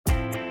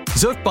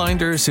Zook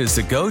Binders is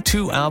the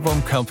go-to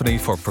album company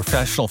for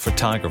professional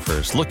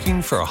photographers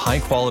looking for a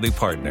high-quality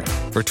partner.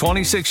 For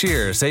 26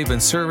 years, they've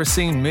been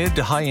servicing mid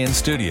to high-end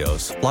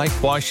studios like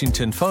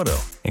Washington Photo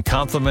and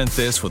complement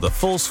this with a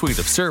full suite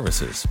of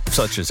services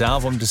such as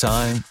album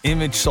design,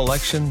 image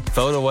selection,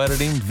 photo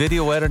editing,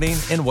 video editing,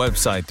 and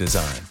website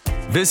design.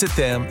 Visit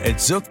them at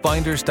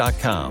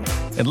zookbinders.com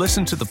and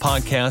listen to the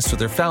podcast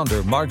with their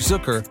founder, Mark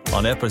Zucker,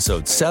 on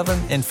episodes 7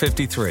 and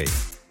 53.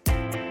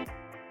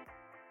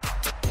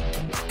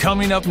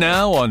 Coming up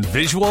now on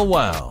Visual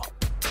Wow.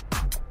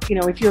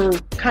 If you're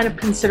kind of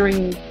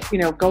considering,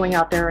 going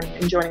out there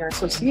and joining an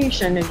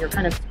association, and you're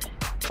kind of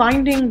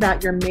finding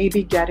that you're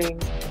maybe getting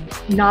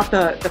not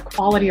the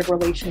quality of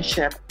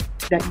relationship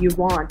that you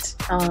want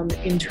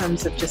in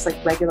terms of just like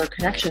regular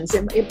connections,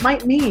 it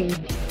might mean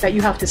that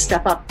you have to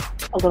step up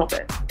a little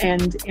bit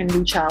and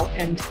reach out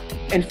and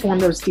form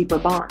those deeper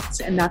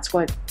bonds. And that's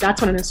what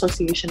an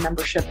association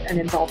membership and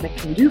involvement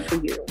can do for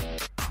you.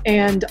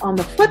 And on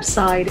the flip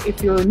side,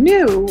 if you're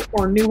new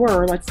or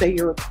newer, let's say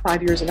you're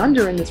 5 years and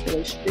under in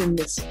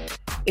this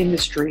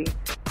industry,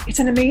 it's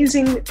an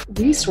amazing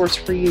resource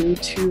for you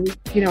to,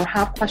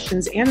 have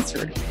questions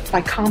answered by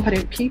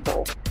competent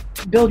people.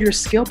 Build your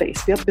skill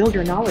base, build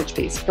your knowledge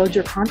base, build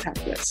your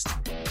contact list.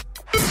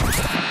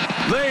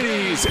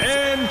 Ladies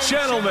and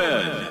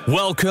gentlemen,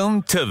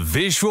 welcome to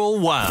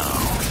Visual Wow,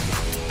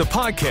 the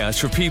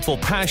podcast for people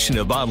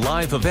passionate about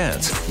live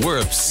events. We're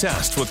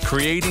obsessed with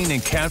creating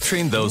and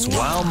capturing those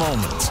wow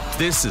moments.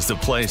 This is the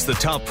place the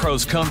top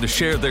pros come to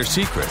share their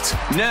secrets.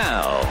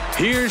 Now,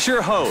 here's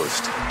your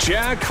host,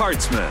 Jack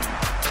Hartzman.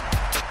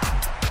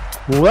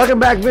 Welcome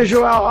back,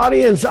 Visual Wow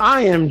audience.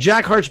 I am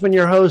Jack Hartzman,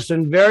 your host,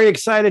 and very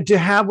excited to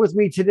have with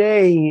me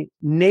today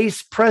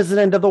NACE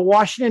president of the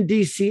Washington,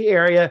 D.C.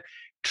 area,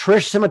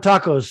 Trish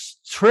Simitakos.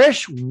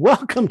 Trish,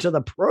 welcome to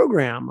the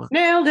program.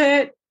 Nailed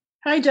it.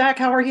 Hi, Jack.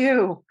 How are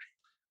you?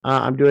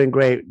 I'm doing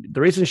great.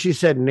 The reason she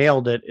said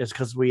nailed it is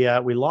because we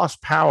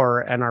lost power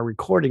and our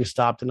recording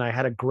stopped, and I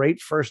had a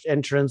great first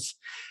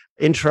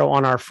intro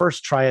on our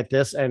first try at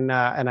this, and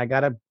I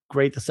got it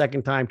great the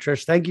second time.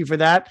 Trish, thank you for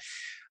that.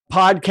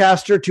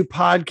 Podcaster to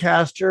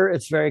podcaster,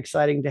 it's very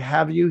exciting to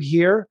have you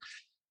here.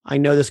 I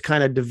know this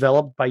kind of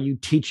developed by you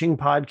teaching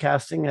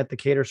podcasting at the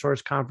Cater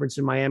Source conference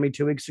in Miami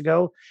 2 weeks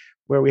ago,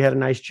 where we had a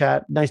nice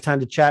time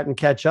to chat and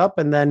catch up,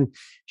 and then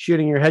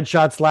shooting your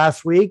headshots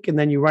last week, and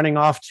then you running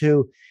off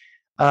to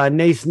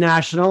NACE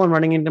National and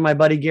running into my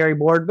buddy Gary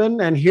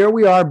Boardman. And here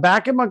we are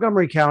back in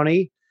Montgomery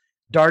County,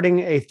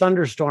 darting a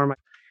thunderstorm.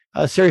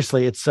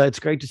 Seriously, it's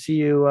great to see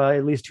you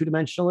at least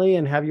two-dimensionally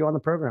and have you on the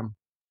program.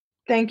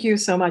 Thank you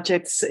so much.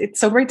 It's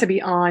so great to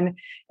be on.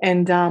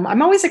 And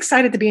I'm always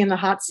excited to be in the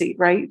hot seat,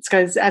 right? It's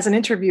because as an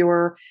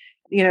interviewer,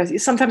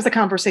 sometimes the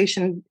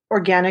conversation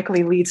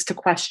organically leads to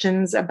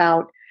questions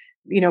about,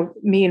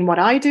 me and what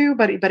I do,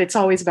 but it's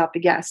always about the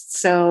guests.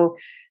 So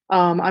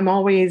I'm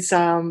always,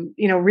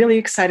 really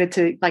excited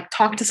to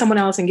talk to someone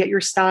else and get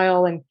your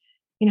style and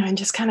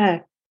just kind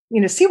of,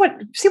 see what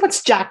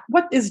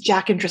is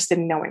Jack interested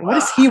in knowing? What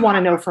does he want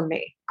to know from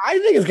me? I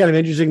think it's kind of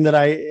interesting that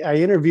I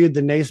interviewed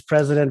the NACE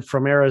president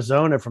from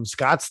Arizona, from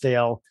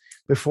Scottsdale,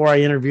 before I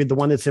interviewed the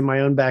one that's in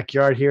my own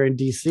backyard here in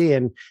DC.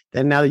 And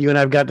then now that you and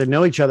I've got to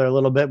know each other a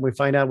little bit, we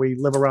find out we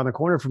live around the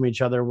corner from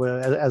each other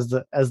as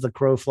the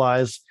crow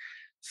flies.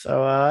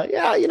 So,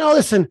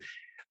 listen,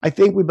 I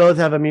think we both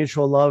have a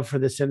mutual love for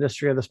this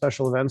industry of the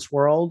special events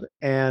world.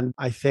 And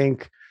I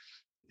think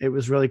it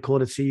was really cool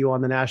to see you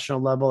on the national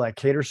level at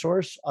Cater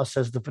Source, us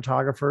as the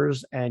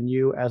photographers and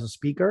you as a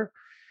speaker.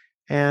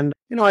 And,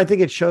 I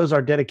think it shows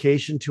our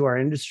dedication to our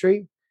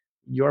industry,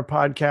 your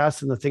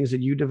podcast and the things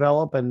that you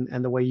develop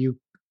and the way you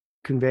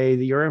convey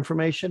your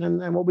information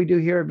and what we do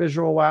here at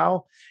Visual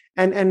Wow.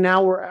 And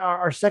now we're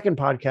our second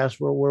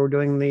podcast where we're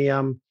doing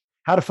the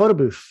How to Photo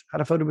Booth,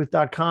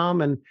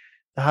 howtophotobooth.com and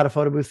the How to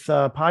Photo Booth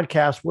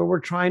podcast, where we're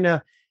trying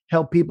to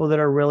help people that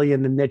are really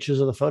in the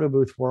niches of the photo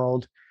booth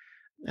world.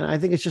 And I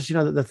think it's just,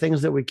 the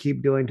things that we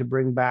keep doing to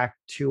bring back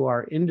to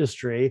our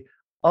industry,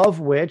 of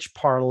which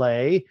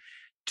parlay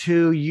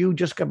to you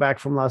just got back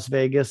from Las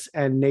Vegas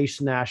and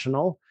NACE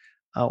National,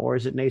 or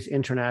is it NACE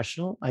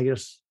International? I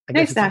guess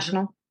NACE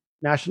National.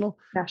 National.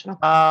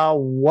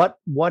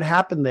 What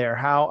happened there?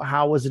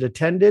 How was it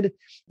attended?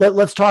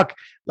 Let's talk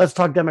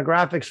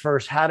demographics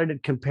first. How did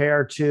it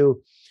compare to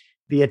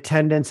the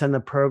attendance and the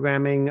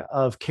programming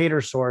of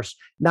Cater Source?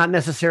 Not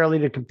necessarily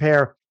to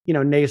compare,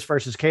 NACE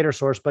versus Cater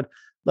Source, but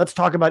let's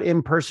talk about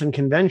in-person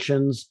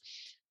conventions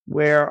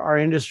where our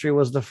industry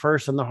was the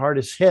first and the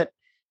hardest hit.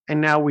 And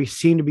now we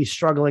seem to be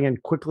struggling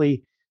and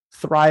quickly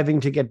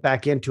thriving to get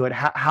back into it.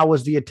 How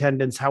was the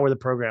attendance? How were the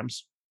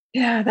programs?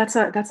 Yeah, that's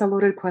a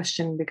loaded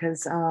question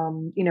because,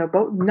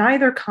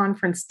 neither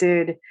conference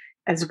did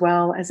as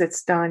well as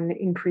it's done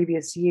in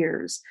previous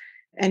years.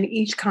 And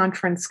each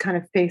conference kind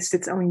of faced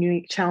its own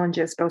unique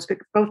challenges, both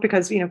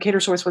because, Cater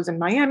Source was in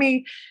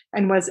Miami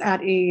and was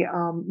at a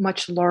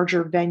much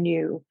larger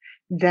venue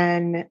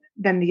than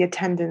the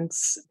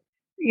attendance,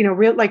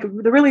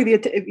 given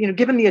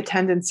the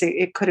attendance,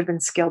 it could have been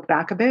scaled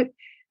back a bit.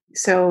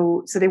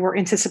 So they were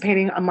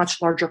anticipating a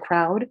much larger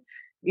crowd,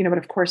 but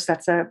of course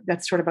that's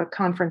sort of a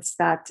conference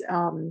that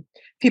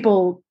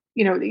people,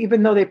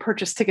 even though they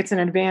purchase tickets in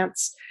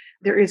advance,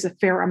 there is a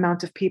fair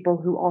amount of people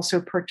who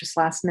also purchase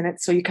last minute.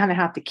 So you kind of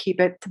have to keep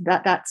it to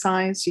that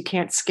size. You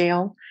can't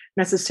scale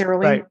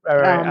necessarily.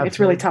 Right, it's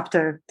really tough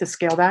to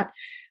scale that.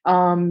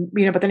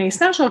 But the NACE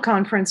National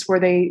Conference, where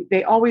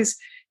they always,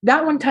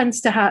 that one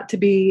tends to have to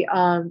be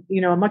a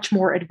much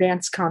more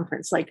advanced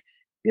conference. Like,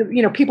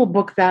 people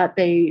book that,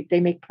 they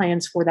make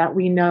plans for that.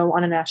 We know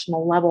on a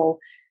national level,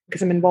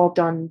 because I'm involved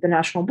on the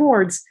national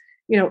boards,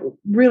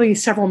 really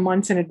several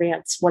months in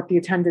advance what the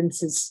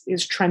attendance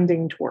is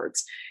trending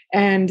towards.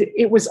 And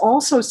it was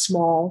also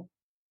small,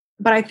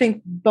 but I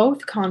think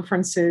both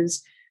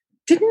conferences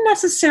didn't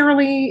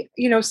necessarily,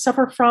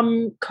 suffer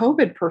from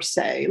COVID per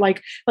se.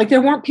 Like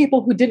there weren't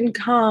people who didn't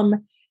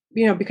come,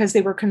 because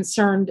they were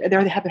concerned, they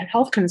had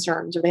health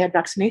concerns or they had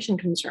vaccination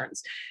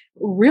concerns.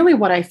 Really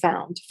what I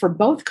found for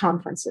both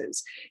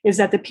conferences is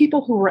that the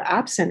people who were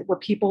absent were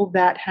people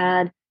that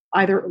had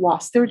either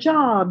lost their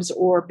jobs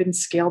or been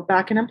scaled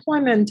back in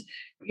employment,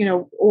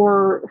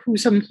 or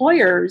whose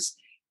employers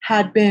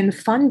had been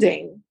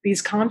funding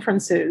these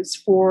conferences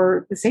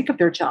for the sake of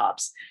their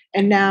jobs.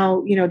 And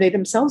now, they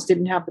themselves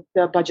didn't have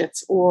the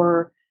budgets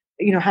or,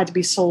 had to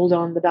be sold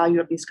on the value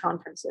of these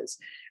conferences.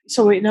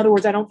 So in other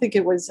words, I don't think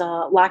it was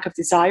a lack of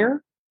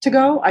desire to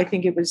go. I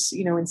think it was,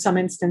 in some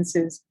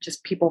instances,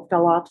 just people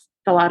fell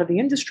out of the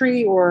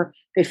industry, or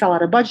they fell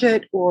out of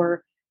budget,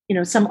 or,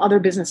 some other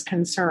business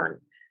concern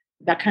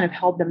that kind of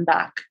held them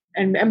back.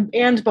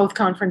 And both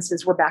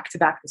conferences were back to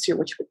back this year,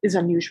 which is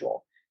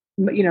unusual.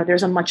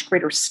 There's a much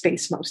greater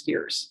space most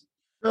years.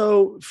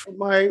 So for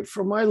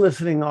my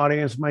listening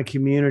audience, my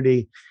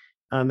community,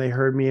 they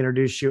heard me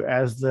introduce you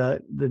as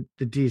the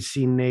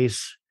DC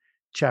NACE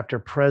chapter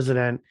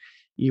president.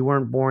 You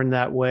weren't born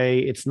that way.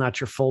 It's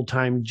not your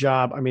full-time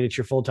job. I mean, it's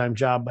your full-time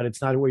job, but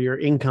it's not where your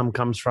income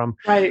comes from.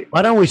 Right.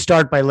 Why don't we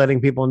start by letting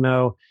people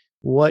know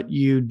what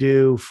you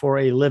do for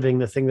a living,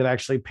 the thing that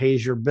actually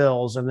pays your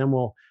bills, and then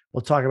we'll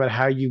talk about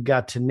how you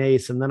got to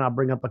NACE, and then I'll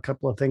bring up a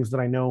couple of things that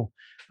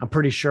I'm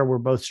pretty sure we're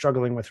both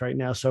struggling with right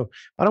now. So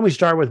why don't we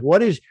start with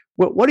what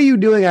are you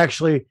doing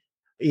actually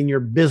in your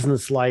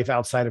business life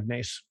outside of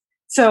NACE?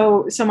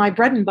 So my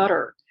bread and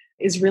butter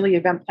is really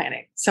event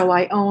planning. So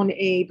I own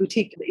a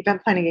boutique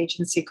event planning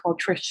agency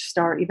called Trish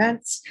Star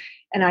Events,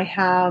 and I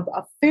have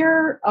a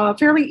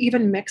fairly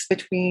even mix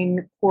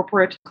between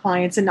corporate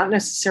clients and not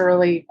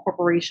necessarily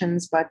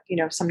corporations, but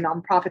some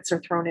nonprofits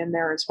are thrown in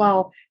there as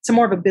well. So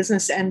more of a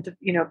business end,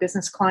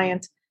 business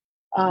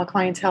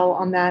clientele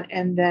on that,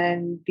 and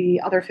then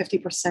the other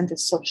 50%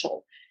 is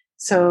social.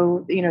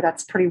 So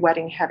that's pretty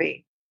wedding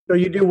heavy. So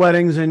you do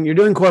weddings and you're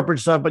doing corporate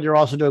stuff, but you're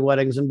also doing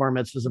weddings and bar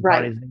mitzvahs and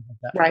parties and things like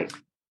that. Right.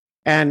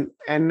 And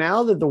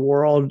now that the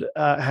world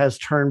has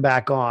turned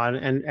back on,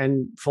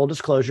 and full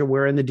disclosure,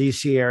 we're in the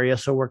DC area,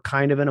 so we're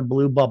kind of in a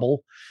blue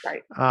bubble,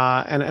 right?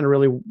 And a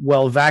really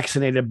well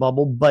vaccinated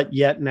bubble, but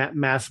yet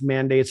mass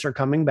mandates are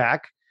coming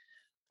back.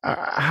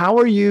 How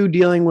are you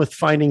dealing with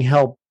finding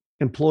help,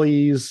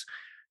 employees,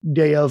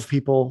 day of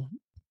people?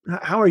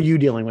 How are you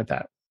dealing with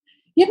that?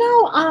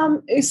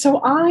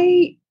 So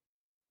I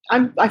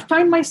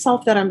find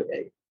myself that I'm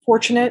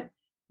fortunate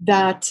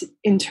that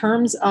in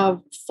terms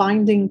of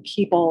finding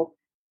people,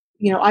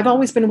 I've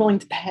always been willing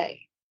to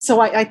pay. So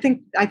I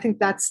think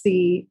that's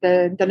the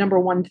number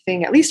one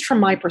thing, at least from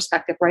my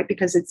perspective, right?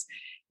 Because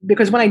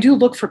when I do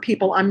look for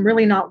people, I'm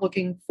really not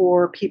looking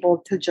for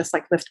people to just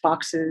like lift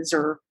boxes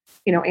or,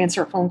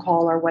 answer a phone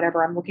call or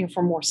whatever. I'm looking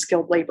for more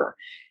skilled labor.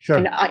 Sure.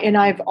 And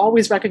I've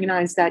always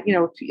recognized that,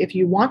 if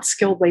you want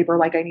skilled labor,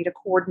 like I need a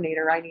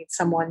coordinator, I need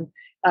someone,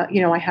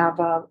 I have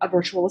a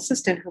virtual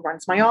assistant who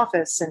runs my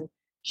office and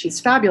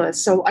she's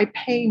fabulous. So I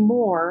pay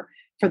more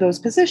for those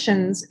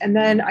positions. And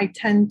then I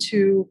tend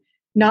to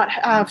not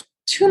have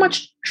too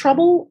much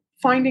trouble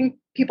finding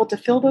people to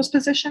fill those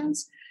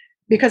positions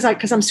because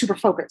I'm super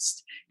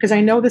focused, because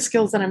I know the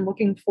skills that I'm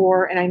looking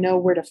for and I know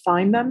where to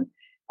find them.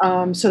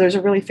 So there's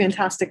a really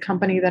fantastic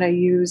company that I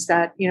use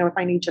that, if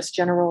I need just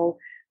general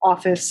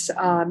office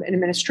and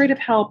administrative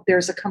help,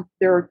 there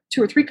are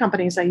 2 or 3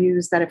 companies I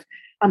use that if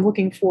I'm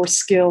looking for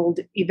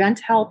skilled event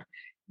help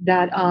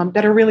that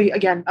are really,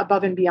 again,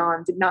 above and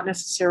beyond, not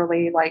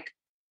necessarily like,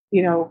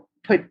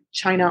 put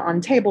china on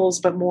tables,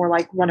 but more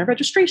like run a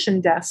registration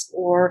desk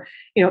or,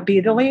 be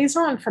the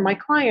liaison for my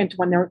client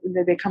when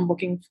they come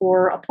looking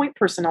for a point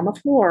person on the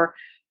floor.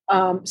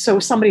 So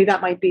somebody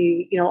that might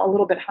be, a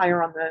little bit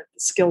higher on the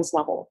skills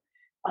level.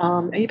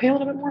 And you pay a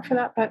little bit more for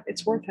that, but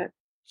it's worth it.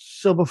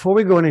 So before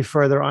we go any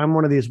further, I'm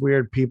one of these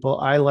weird people.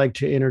 I like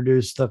to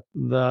introduce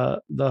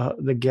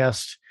the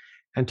guest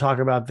and talk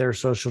about their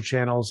social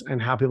channels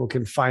and how people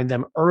can find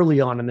them early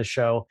on in the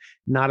show,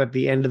 not at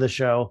the end of the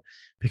show,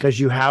 because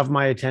you have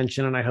my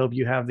attention and I hope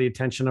you have the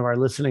attention of our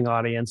listening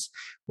audience,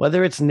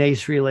 whether it's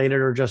NACE related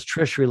or just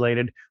Trish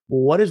related.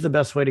 What is the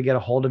best way to get a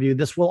hold of you?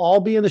 This will all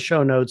be in the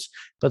show notes,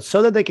 but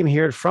so that they can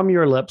hear it from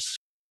your lips.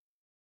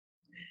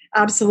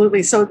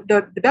 Absolutely. So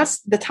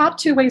the top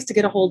two ways to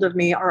get a hold of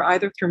me are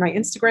either through my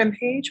Instagram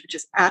page, which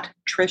is at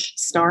Trish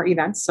Star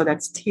Events. So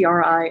that's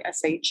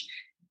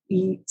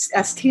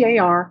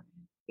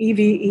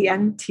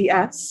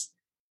TrishStarEvents.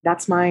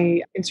 That's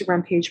my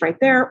Instagram page right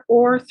there,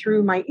 or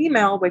through my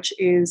email, which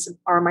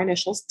are my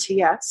initials,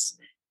 TS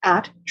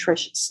at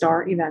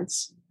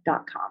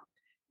TrishStarEvents.com.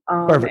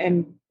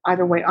 And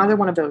either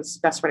one of those,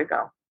 best way to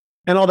go.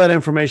 And all that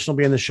information will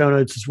be in the show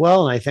notes as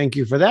well. And I thank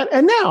you for that.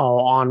 And now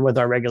on with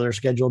our regular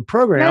scheduled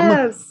program.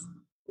 Yes.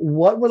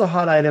 What were the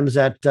hot items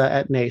at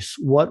NACE?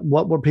 What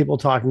were people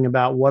talking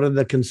about? What are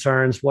the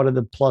concerns? What are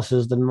the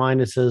pluses, the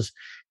minuses?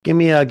 Give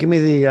me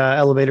the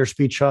elevator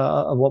speech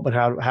of what would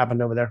have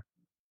happened over there.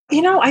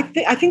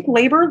 I think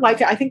labor,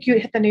 like I think you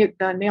hit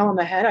the nail on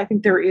the head. I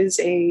think there is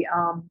a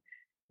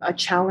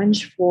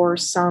challenge for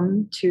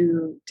some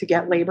to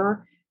get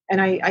labor,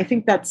 and I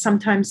think that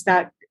sometimes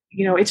that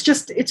it's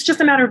just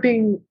a matter of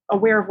being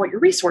aware of what your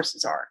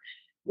resources are.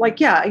 Like,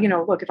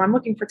 look, if I'm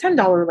looking for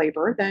 $10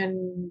 labor,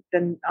 then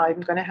I'm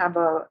going to have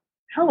a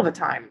hell of a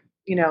time,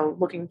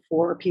 looking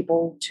for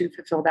people to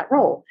fulfill that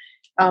role.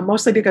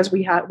 Mostly because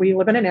we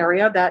live in an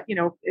area that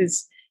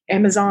is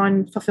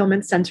Amazon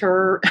fulfillment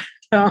center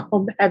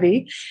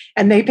heavy,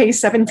 and they pay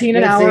 $17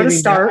 an hour to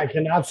start. I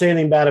cannot say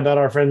anything bad about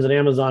our friends at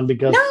Amazon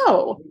because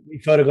we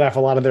photograph a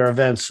lot of their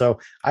events. So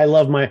I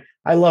love my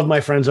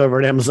friends over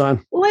at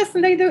Amazon.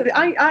 Listen, they do.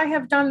 I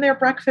have done their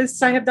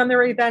breakfasts. I have done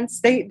their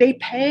events. They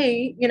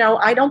pay.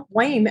 I don't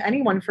blame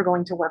anyone for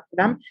going to work for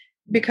them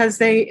because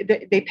they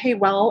pay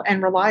well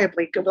and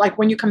reliably. Like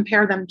when you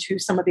compare them to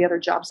some of the other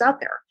jobs out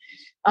there.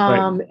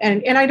 Right.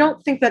 And I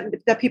don't think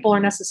that people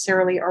are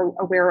necessarily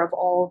aware of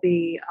all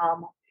the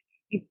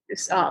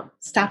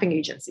staffing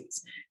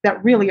agencies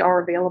that really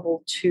are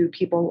available to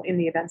people in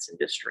the events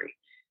industry.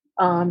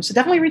 So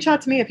definitely reach out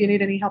to me if you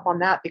need any help on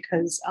that,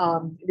 because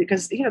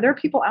there are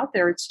people out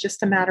there. It's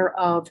just a matter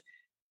of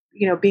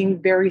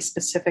being very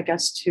specific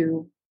as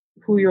to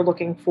who you're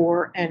looking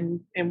for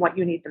and what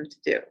you need them to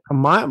do.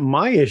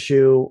 My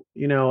issue,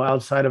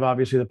 outside of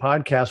obviously the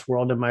podcast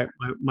world and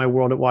my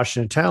world at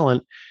Washington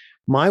Talent,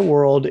 my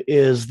world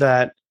is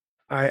that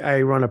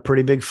I run a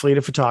pretty big fleet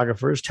of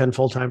photographers, 10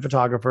 full-time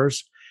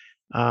photographers,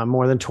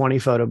 more than 20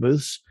 photo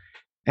booths.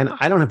 And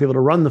I don't have people to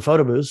run the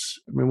photo booths.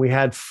 I mean, we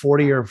had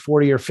 40 or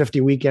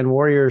 50 weekend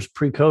warriors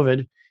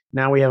pre-COVID.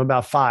 Now we have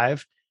about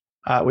 5.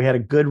 We had a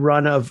good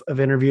run of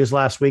interviews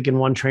last week and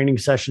one training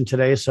session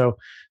today. So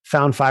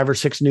found 5 or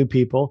 6 new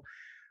people.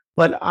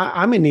 But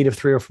I'm in need of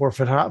 3 or 4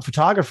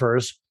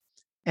 photographers.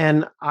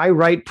 And I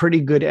write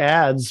pretty good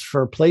ads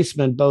for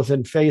placement, both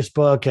in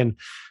Facebook and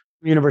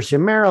University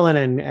of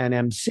Maryland and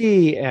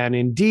MC and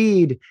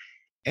Indeed.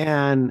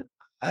 And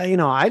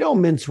I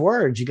don't mince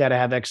words. You got to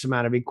have X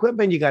amount of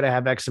equipment. You got to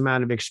have X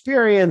amount of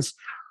experience.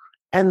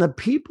 And the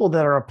people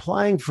that are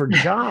applying for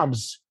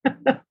jobs,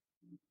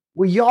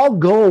 will y'all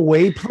go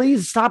away?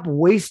 Please stop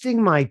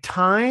wasting my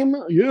time.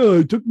 Yeah,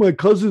 I took my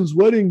cousin's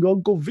wedding,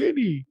 Uncle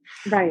Vinny.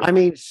 Right. I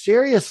mean,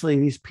 seriously,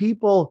 these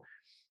people,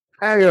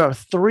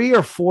 3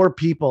 or 4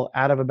 people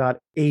out of about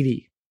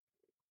 80,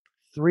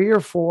 3 or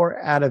 4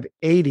 out of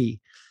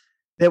 80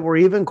 that were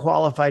even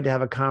qualified to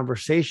have a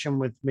conversation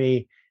with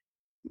me,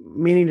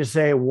 meaning to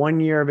say 1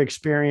 year of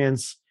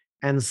experience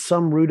and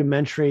some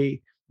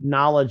rudimentary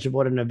knowledge of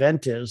what an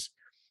event is.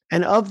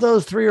 And of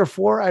those 3 or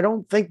 4, I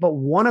don't think but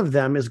one of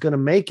them is going to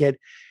make it.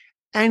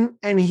 And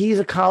he's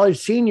a college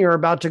senior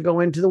about to go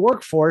into the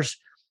workforce.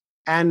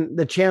 And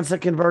the chance of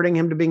converting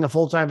him to being a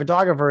full-time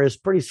photographer is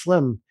pretty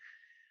slim.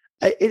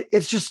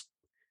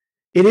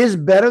 It is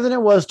better than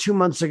it was 2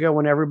 months ago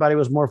when everybody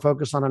was more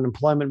focused on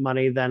unemployment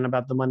money than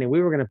about the money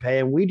we were going to pay.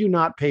 And we do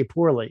not pay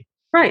poorly.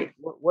 Right.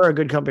 We're a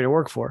good company to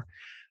work for.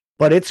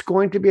 But it's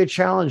going to be a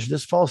challenge.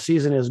 This fall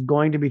season is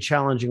going to be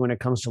challenging when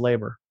it comes to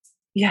labor.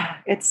 Yeah,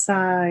 it's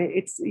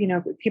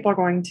people are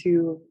going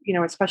to,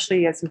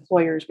 especially as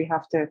employers, we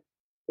have to,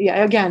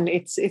 again,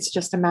 it's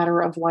just a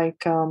matter of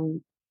like,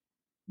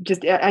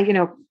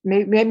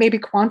 maybe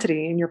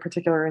quantity in your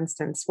particular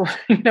instance. Well,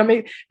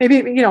 maybe,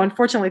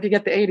 unfortunately, if you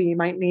get the 80, you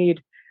might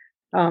need,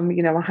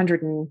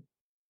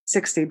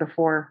 160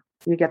 before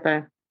you get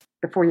the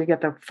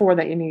 4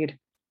 that you need.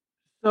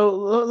 So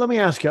let me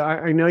ask you,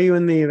 I know you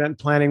in the event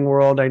planning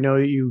world. I know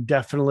you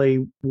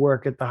definitely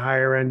work at the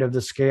higher end of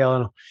the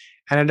scale.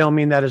 And I don't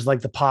mean that as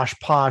like the posh,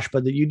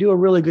 but that you do a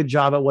really good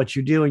job at what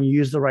you do and you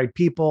use the right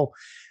people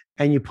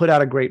and you put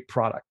out a great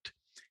product.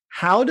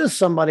 How does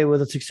somebody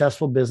with a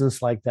successful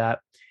business like that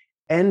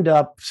end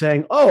up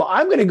saying, oh,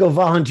 I'm going to go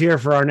volunteer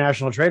for our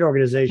national trade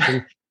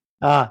organization?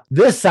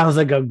 This sounds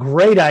like a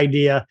great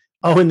idea.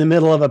 Oh, in the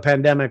middle of a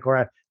pandemic,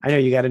 or I know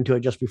you got into it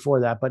just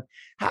before that, but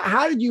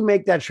how did you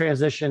make that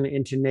transition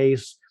into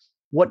NACE?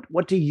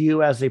 What do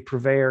you as a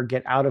purveyor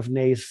get out of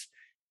NACE?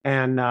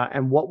 And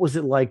what was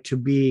it like to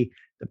be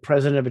the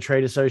president of a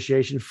trade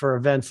association for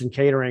events and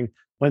catering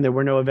when there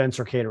were no events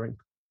or catering?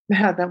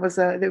 Yeah,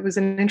 it was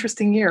an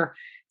interesting year.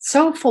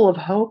 So full of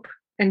hope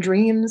and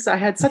dreams. I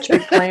had such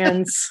big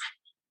plans.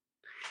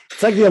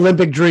 It's like the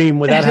Olympic dream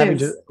without having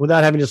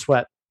to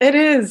sweat. It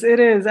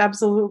is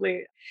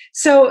absolutely.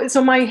 So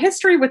my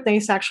history with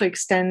NACE actually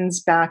extends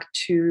back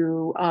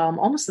to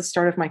almost the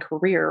start of my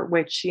career,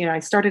 which, I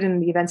started in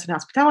the events and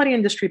hospitality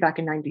industry back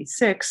in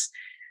 '96.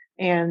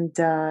 And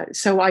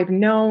so I've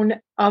known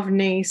of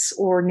NACE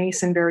or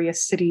NACE in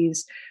various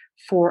cities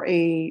for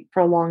a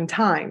long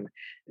time.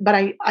 But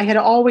I had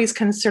always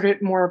considered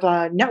it more of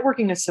a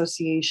networking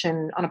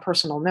association on a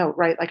personal note,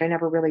 right? Like I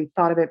never really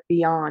thought of it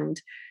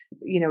beyond,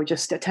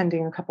 just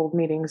attending a couple of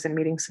meetings and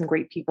meeting some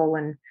great people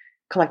and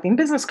collecting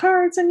business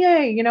cards and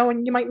yay,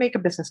 and you might make a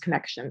business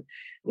connection,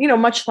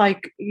 much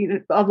like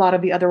a lot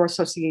of the other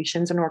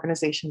associations and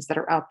organizations that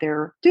are out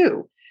there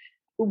do.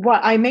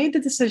 What I made the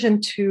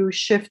decision to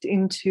shift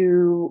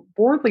into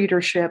board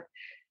leadership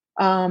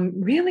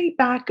really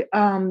back,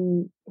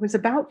 it was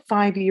about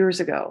 5 years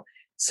ago.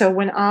 So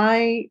when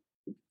I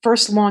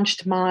first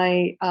launched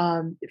my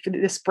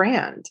this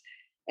brand,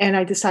 and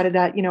I decided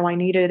that I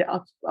needed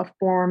a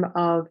form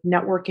of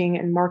networking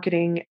and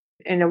marketing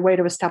and a way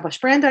to establish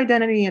brand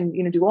identity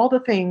and do all the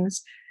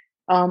things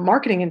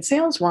marketing and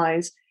sales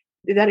wise,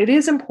 that it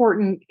is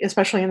important,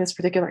 especially in this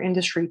particular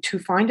industry, to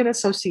find an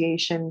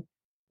association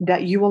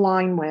that you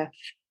align with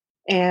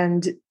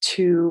and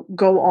to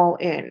go all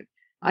in.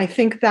 I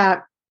think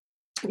that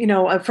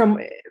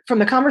from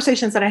the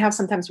conversations that I have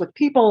sometimes with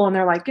people, and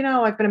they're like,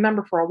 I've been a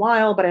member for a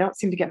while, but I don't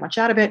seem to get much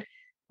out of it.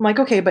 I'm like,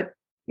 okay, but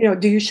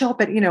do you show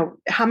up at,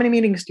 how many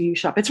meetings do you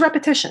show up? It's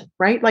repetition,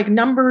 right? Like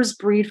numbers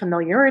breed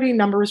familiarity,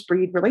 numbers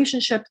breed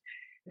relationship,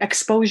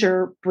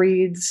 exposure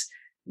breeds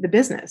the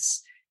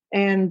business.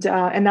 And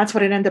that's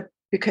what it ended up,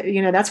 because,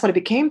 that's what it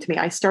became to me.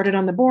 I started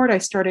on the board. I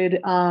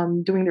started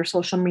doing their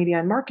social media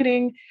and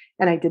marketing,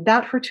 and I did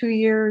that for 2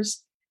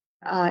 years.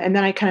 And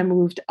then I kind of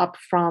moved up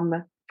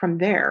from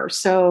there.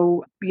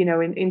 So,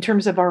 in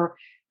terms of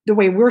the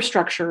way we're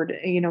structured,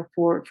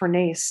 for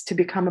NACE to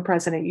become a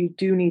president, you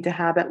do need to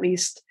have at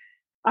least,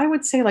 I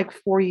would say, like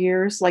 4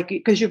 years, like,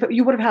 because you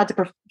would have had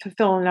to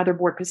fulfill another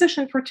board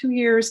position for 2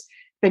 years.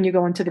 Then you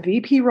go into the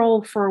VP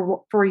role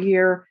for a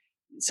year.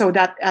 So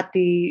that at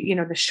the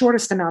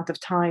shortest amount of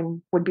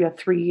time would be a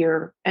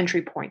 3-year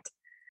entry point.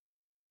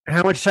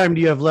 How much time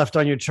do you have left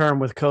on your term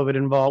with COVID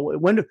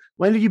involved? When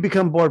did you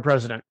become board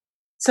president?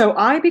 So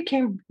I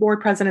became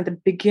board president at the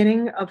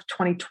beginning of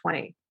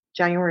 2020,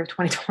 January of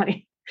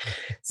 2020.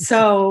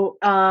 So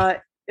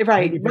right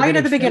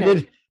at the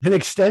beginning. An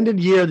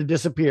extended year that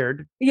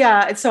disappeared.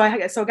 Yeah, so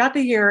I got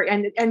the year,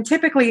 and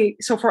typically,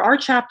 so for our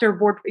chapter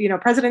board,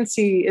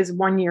 presidency is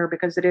 1 year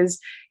because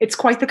it's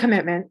quite the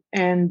commitment,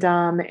 and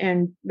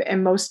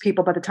most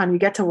people, by the time you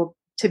get to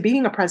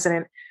being a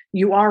president,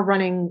 you are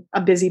running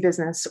a busy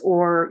business,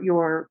 or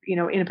you're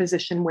in a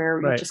position where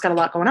you've just got a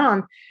lot going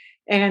on,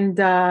 and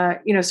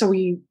so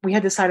we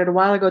had decided a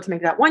while ago to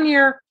make that 1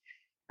 year.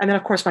 And then,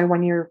 of course, my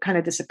 1 year kind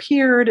of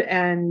disappeared,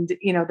 and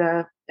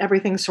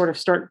everything sort of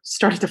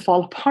started to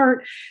fall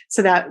apart.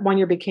 So that 1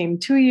 year became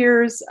 2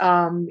 years,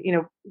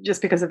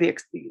 just because of the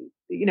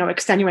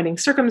extenuating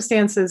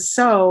circumstances.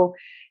 So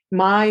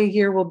my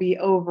year will be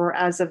over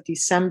as of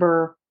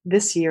December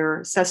this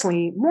year.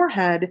 Cecily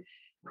Moorhead,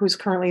 who's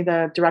currently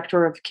the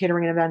director of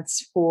catering and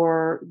events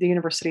for the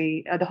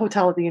university, the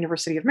hotel at the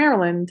University of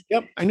Maryland.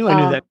 Yep, I knew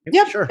that.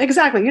 Yep, sure.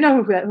 Exactly. You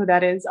know who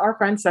that is. Our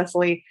friend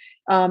Cecily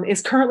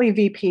is currently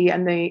VP,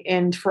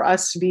 and for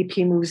us,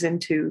 VP moves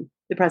into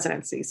the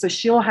presidency. So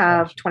she'll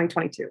have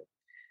 2022,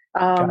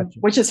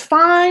 which is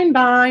fine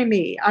by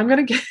me. I'm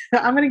gonna give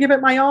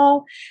it my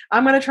all.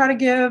 I'm gonna try to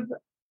give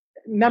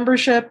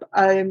membership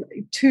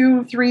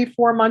 2, 3,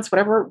 4 months,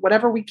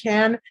 whatever we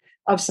can,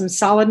 of some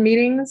solid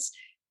meetings,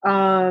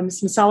 some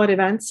solid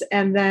events,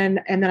 and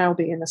then I'll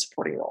be in the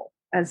supporting role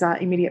as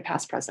immediate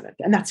past president,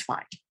 and that's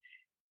fine.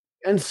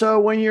 And so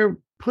when you're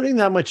putting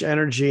that much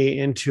energy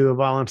into a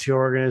volunteer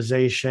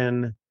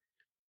organization,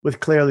 with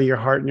clearly your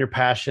heart and your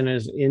passion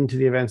is into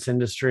the events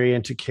industry,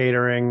 into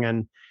catering,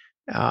 and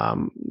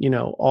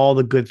all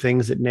the good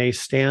things that NACE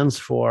stands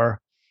for,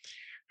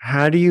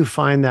 how do you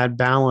find that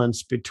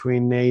balance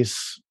between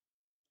NACE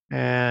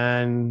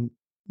and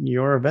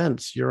your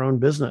events, your own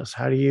business?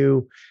 How do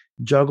you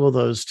juggle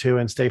those two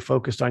and stay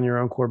focused on your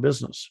own core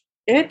business?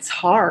 It's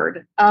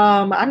hard.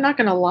 I'm not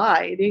going to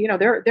lie.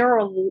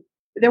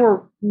 There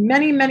were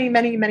many, many,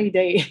 many, many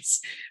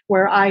days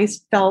where I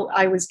felt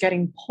I was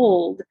getting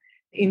pulled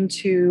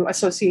into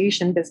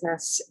association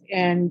business,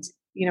 and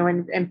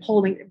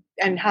pulling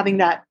and having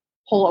that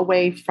pull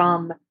away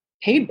from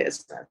paid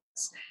business.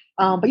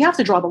 But you have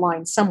to draw the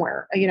line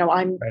somewhere.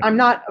 I'm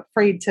not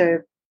afraid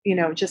to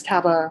just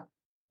have a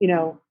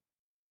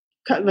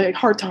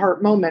heart to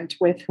heart moment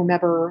with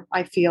whomever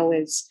I feel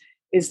is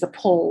the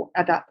pull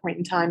at that point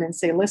in time, and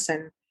say,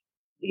 listen,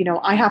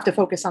 I have to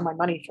focus on my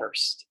money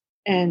first.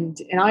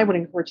 And I would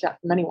encourage that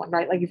from anyone,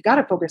 right? Like, you've got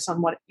to focus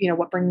on what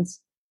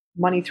brings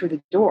money through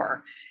the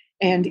door.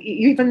 And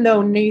even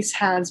though NACE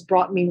has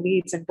brought me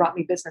leads and brought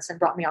me business and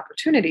brought me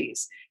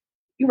opportunities,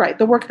 you're right,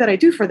 the work that I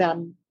do for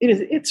them,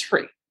 it's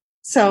free.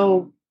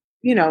 So,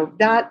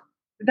 that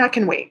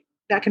can wait.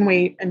 That can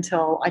wait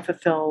until I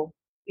fulfill,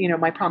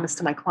 my promise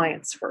to my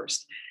clients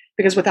first.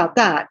 Because without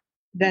that,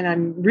 then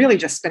I'm really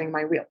just spinning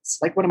my wheels.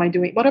 Like, what am I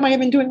doing? What am I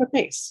even doing with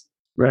NACE?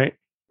 Right.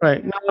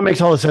 Right. No, that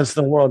makes all the sense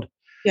in the world.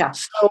 Yeah.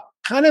 So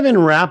kind of in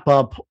wrap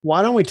up,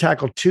 why don't we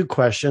tackle two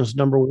questions?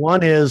 Number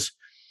one is,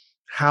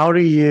 how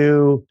do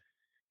you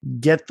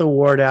get the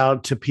word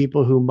out to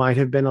people who might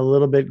have been a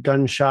little bit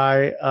gun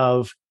shy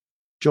of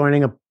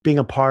being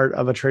a part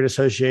of a trade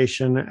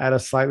association at a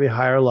slightly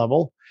higher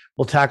level?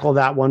 We'll tackle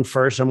that one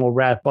first, and we'll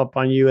wrap up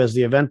on you as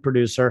the event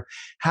producer.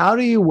 How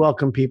do you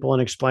welcome people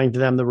and explain to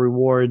them the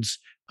rewards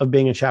of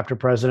being a chapter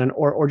president,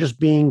 or just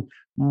being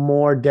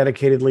more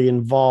dedicatedly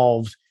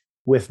involved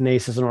with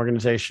NACE as an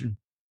organization?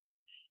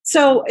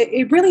 So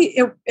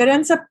it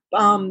ends up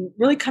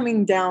really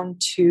coming down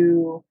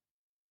to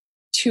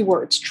two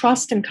words: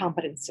 trust and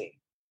competency,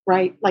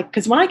 right? Like,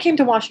 because when I came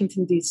to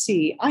Washington,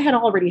 D.C., I had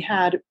already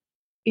had,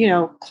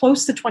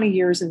 close to 20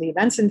 years in the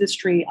events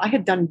industry. I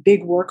had done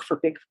big work for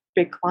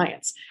big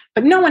clients,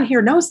 but no one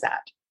here knows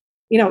that.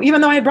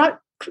 Even though I had brought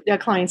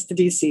clients to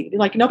DC,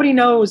 like, nobody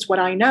knows what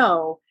I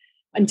know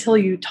until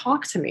you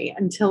talk to me,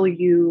 until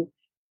you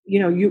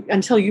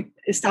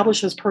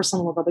establish those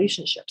personal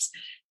relationships.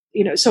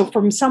 So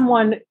from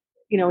someone,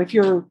 if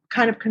you're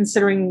kind of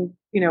considering,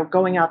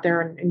 going out there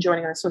and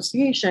joining an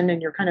association,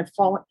 and you're kind of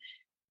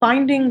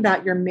finding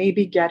that you're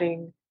maybe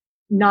getting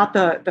not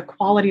the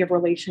quality of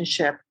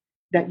relationship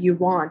that you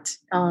want,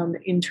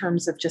 in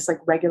terms of just like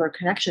regular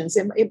connections,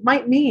 it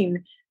might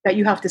mean that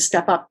you have to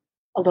step up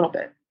a little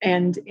bit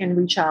and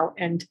reach out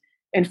and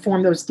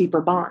form those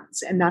deeper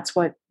bonds. And that's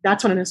what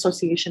an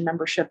association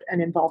membership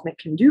and involvement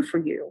can do for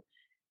you.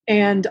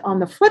 And on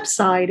the flip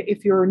side,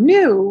 if you're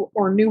new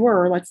or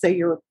newer, let's say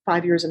you're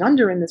 5 years and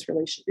under in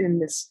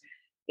this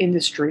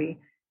industry,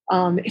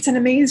 it's an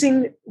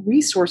amazing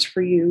resource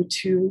for you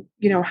to,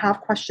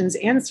 have questions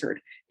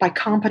answered by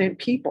competent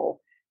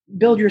people.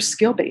 Build your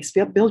skill base,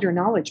 build your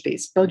knowledge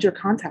base, build your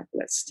contact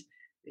list,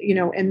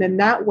 and then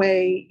that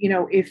way,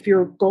 if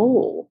your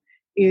goal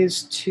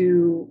is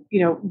to,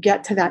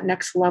 get to that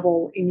next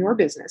level in your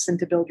business and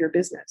to build your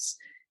business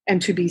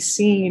and to be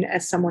seen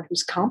as someone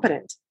who's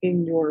competent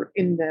in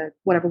the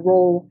whatever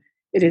role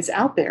it is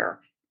out there,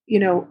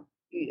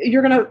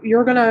 you're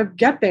gonna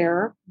get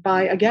there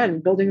by, again,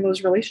 building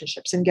those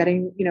relationships and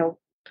getting,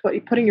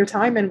 putting your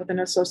time in with an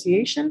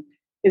association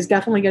is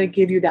definitely going to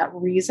give you that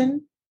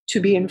reason to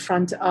be in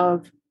front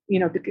of,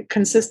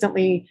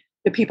 consistently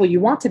the people you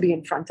want to be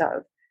in front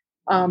of,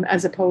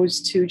 as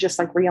opposed to just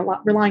like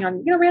relying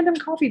on, random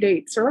coffee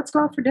dates or let's go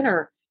out for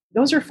dinner.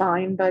 Those are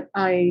fine, but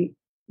I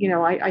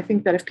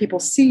think that if people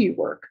see you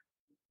work,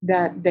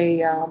 that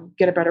they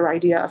get a better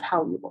idea of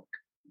how you work,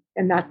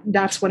 and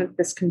that's what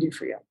this can do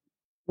for you.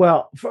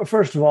 Well,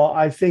 first of all,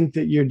 I think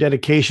that your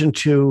dedication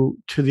to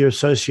the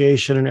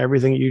association and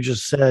everything that you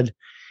just said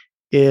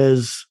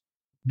is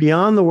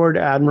beyond the word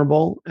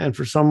admirable. And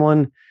for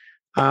someone,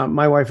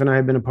 my wife and I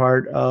have been a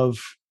part of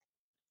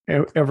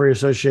every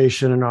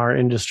association in our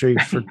industry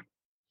for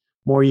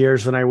more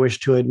years than I wish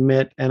to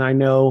admit. And I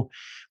know,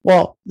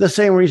 well, the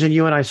same reason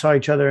you and I saw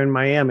each other in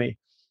Miami.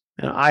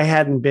 I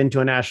hadn't been to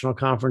a national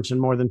conference in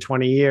more than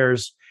 20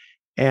 years.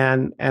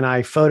 And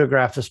I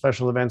photographed a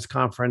special events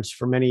conference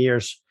for many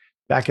years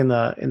back in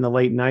the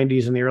late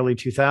 90s and the early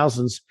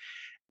 2000s.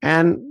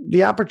 And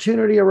the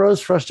opportunity arose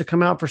for us to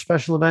come out for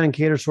Special Event and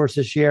Cater Source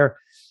this year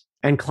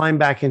and climb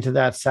back into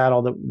that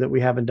saddle that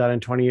we haven't done in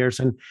 20 years.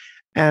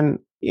 And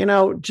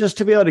just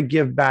to be able to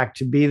give back,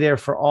 to be there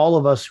for all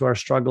of us who are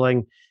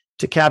struggling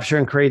to capture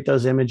and create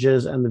those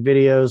images and the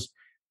videos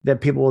that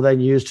people will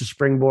then use to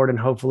springboard and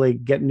hopefully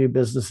get new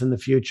business in the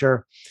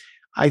future.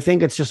 I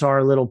think it's just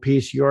our little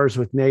piece, yours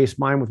with NACE,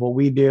 mine with what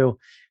we do,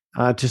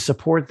 to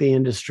support the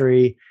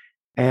industry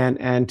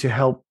and to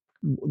help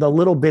the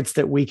little bits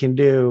that we can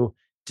do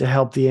to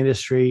help the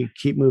industry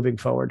keep moving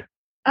forward.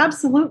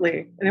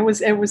 Absolutely. And it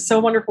was so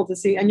wonderful to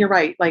see. And you're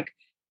right. Like,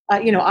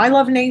 I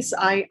love NACE.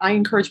 I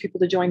encourage people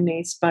to join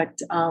NACE,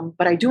 but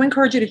I do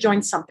encourage you to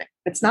join something.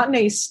 If it's not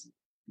NACE,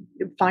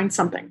 find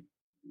something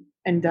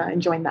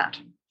and join that.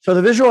 So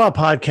the Visual Out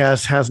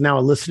podcast has now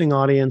a listening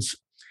audience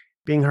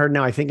being heard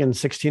now, I think, in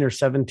 16 or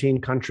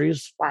 17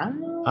 countries.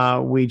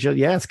 Wow.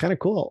 It's kind of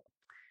cool.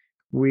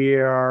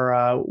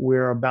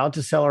 We're about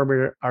to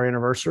celebrate our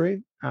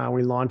anniversary.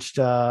 We launched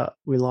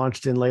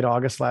in late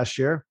August last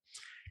year,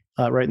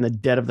 right in the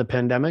dead of the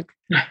pandemic.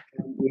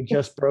 We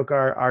just broke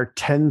our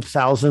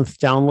 10,000th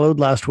download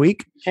last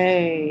week.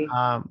 Hey,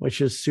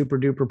 which is super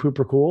duper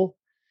pooper cool.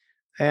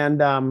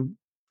 And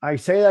I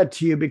say that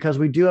to you because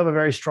we do have a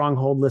very strong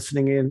hold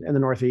listening in the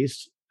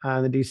Northeast,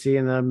 the DC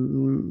and the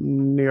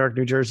New York,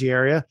 New Jersey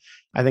area.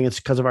 I think it's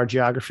because of our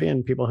geography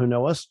and people who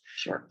know us.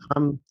 Sure.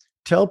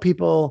 Tell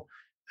people,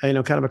 kind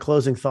of a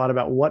closing thought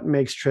about what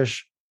makes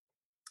Trish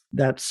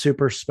that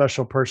super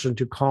special person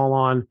to call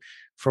on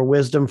for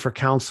wisdom, for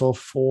counsel,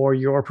 for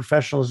your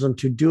professionalism,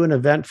 to do an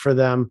event for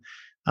them.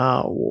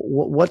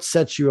 What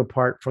sets you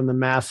apart from the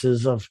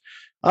masses of,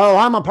 oh,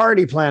 I'm a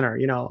party planner,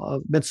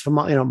 mitzvah,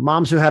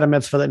 moms who had a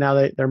mitzvah that now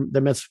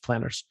they're mitzvah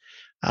planners.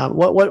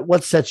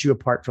 What sets you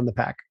apart from the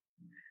pack?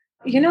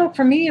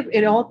 For me,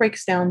 it all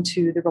breaks down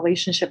to the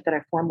relationship that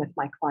I form with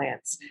my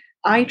clients.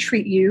 I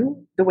treat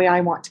you the way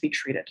I want to be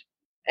treated.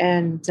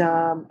 And,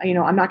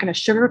 I'm not going to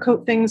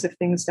sugarcoat things if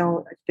things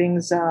don't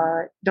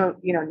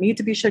need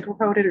to be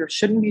sugarcoated or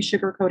shouldn't be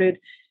sugarcoated.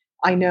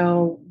 I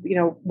know,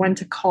 when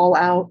to call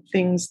out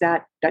things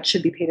that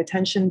should be paid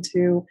attention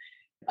to.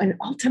 And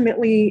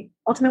ultimately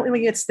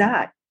it's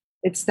that.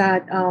 It's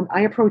that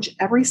I approach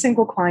every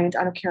single client.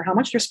 I don't care how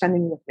much they're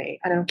spending with me.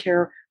 I don't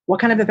care what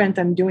kind of event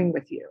I'm doing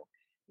with you.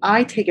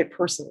 I take it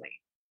personally.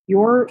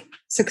 Your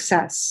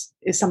success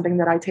is something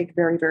that I take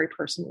very, very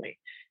personally.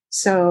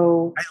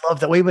 So I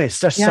love that. Wait,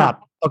 stop. Yeah.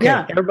 Okay,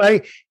 Yeah.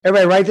 everybody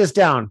write this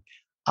down.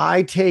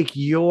 I take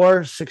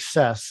your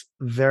success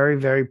very,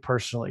 very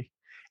personally.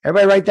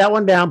 Everybody write that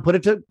one down, put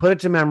it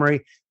to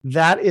memory.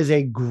 That is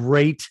a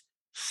great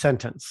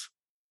sentence.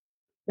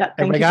 Yeah.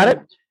 Everybody got it?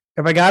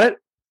 Everybody got it?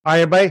 All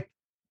right, everybody,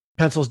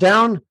 pencils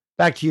down.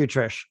 Back to you,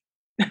 Trish.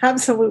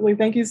 Absolutely.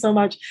 Thank you so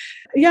much.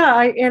 Yeah.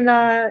 I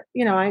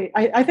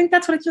think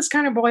that's what it just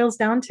kind of boils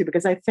down to,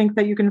 because I think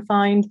that you can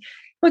find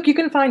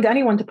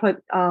anyone to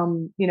put,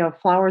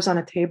 flowers on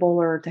a table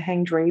or to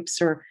hang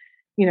drapes, or,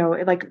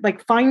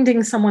 like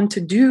finding someone to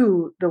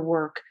do the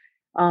work.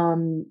 There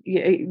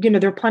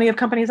are plenty of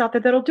companies out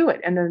there that'll do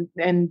it,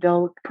 and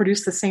they'll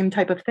produce the same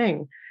type of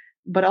thing.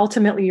 But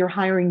ultimately you're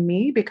hiring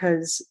me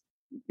because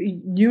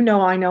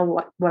I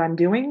know what I'm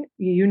doing.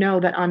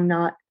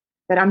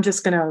 That I'm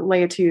just going to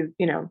lay it to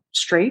you,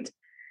 straight.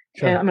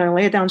 Sure. And I'm going to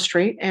lay it down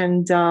straight.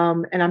 And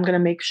I'm going to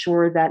make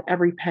sure that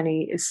every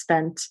penny is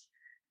spent,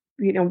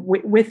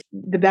 with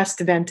the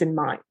best event in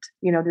mind.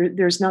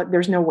 There's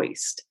no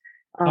waste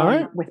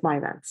with my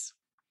events.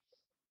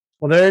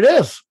 Well, there it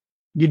is.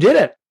 You did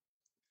it.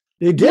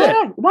 You did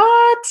it.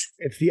 What?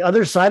 It's the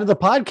other side of the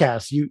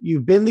podcast.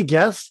 You've been the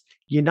guest.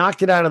 You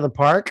knocked it out of the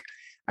park.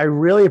 I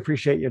really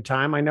appreciate your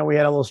time. I know we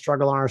had a little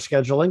struggle on our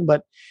scheduling,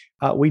 but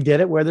we did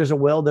it. Where there's a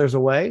will, there's a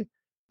way.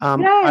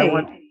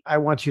 I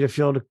want you to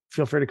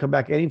feel free to come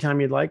back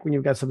anytime you'd like when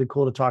you've got something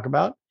cool to talk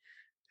about.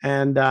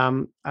 And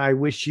I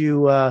wish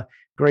you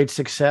great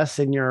success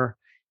in your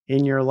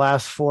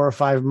last 4 or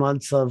 5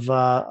 months of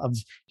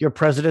your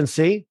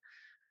presidency.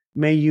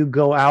 May you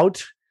go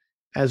out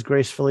as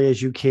gracefully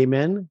as you came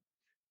in,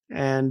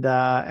 and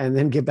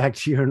then get back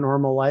to your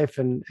normal life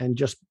and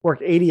just work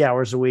 80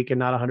 hours a week and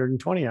not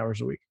 120 hours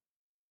a week.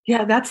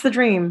 Yeah, that's the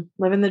dream.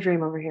 Living the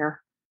dream over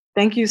here.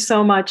 Thank you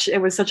so much.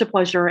 It was such a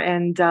pleasure.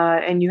 And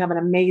you have an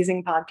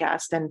amazing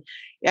podcast, and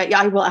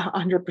I will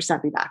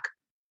 100% be back.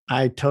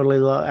 I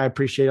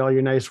appreciate all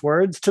your nice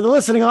words. To the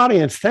listening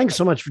audience, thanks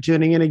so much for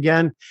tuning in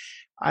again.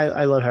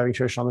 I love having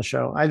Trish on the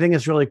show. I think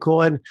it's really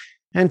cool.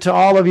 And to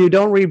all of you,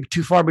 don't read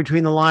too far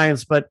between the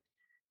lines, but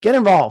get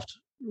involved.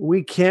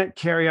 We can't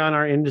carry on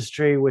our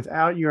industry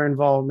without your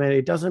involvement.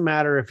 It doesn't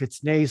matter if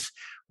it's NACE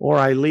or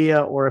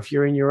ILEA, or if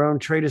you're in your own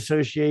trade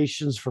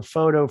associations for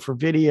photo, for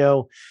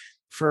video,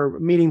 for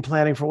meeting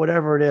planning, for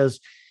whatever it is.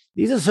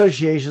 These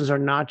associations are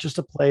not just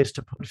a place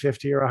to put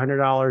 $50 or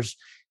 $100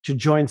 to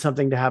join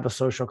something, to have a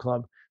social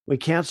club. We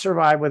can't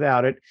survive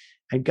without it.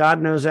 And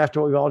God knows, after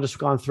what we've all just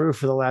gone through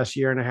for the last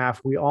year and a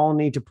half, we all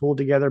need to pull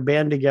together,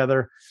 band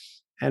together,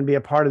 and be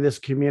a part of this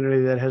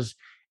community that has,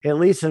 at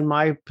least in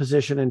my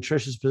position and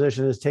Trish's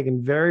position, has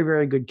taken very,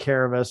 very good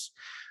care of us.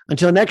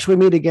 Until next we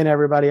meet again,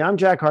 everybody, I'm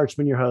Jack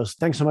Hartzman, your host.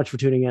 Thanks so much for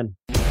tuning in.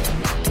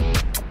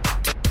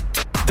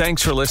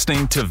 Thanks for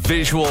listening to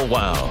Visual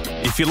Wow.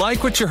 If you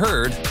like what you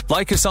heard,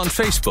 like us on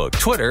Facebook,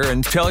 Twitter,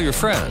 and tell your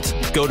friends.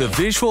 Go to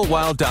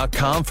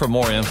visualwow.com for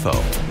more info.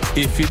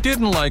 If you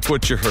didn't like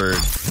what you heard,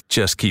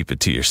 just keep it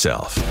to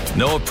yourself.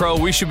 Know a pro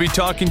we should be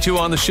talking to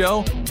on the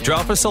show?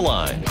 Drop us a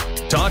line.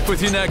 Talk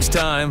with you next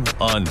time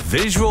on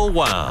Visual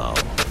Wow.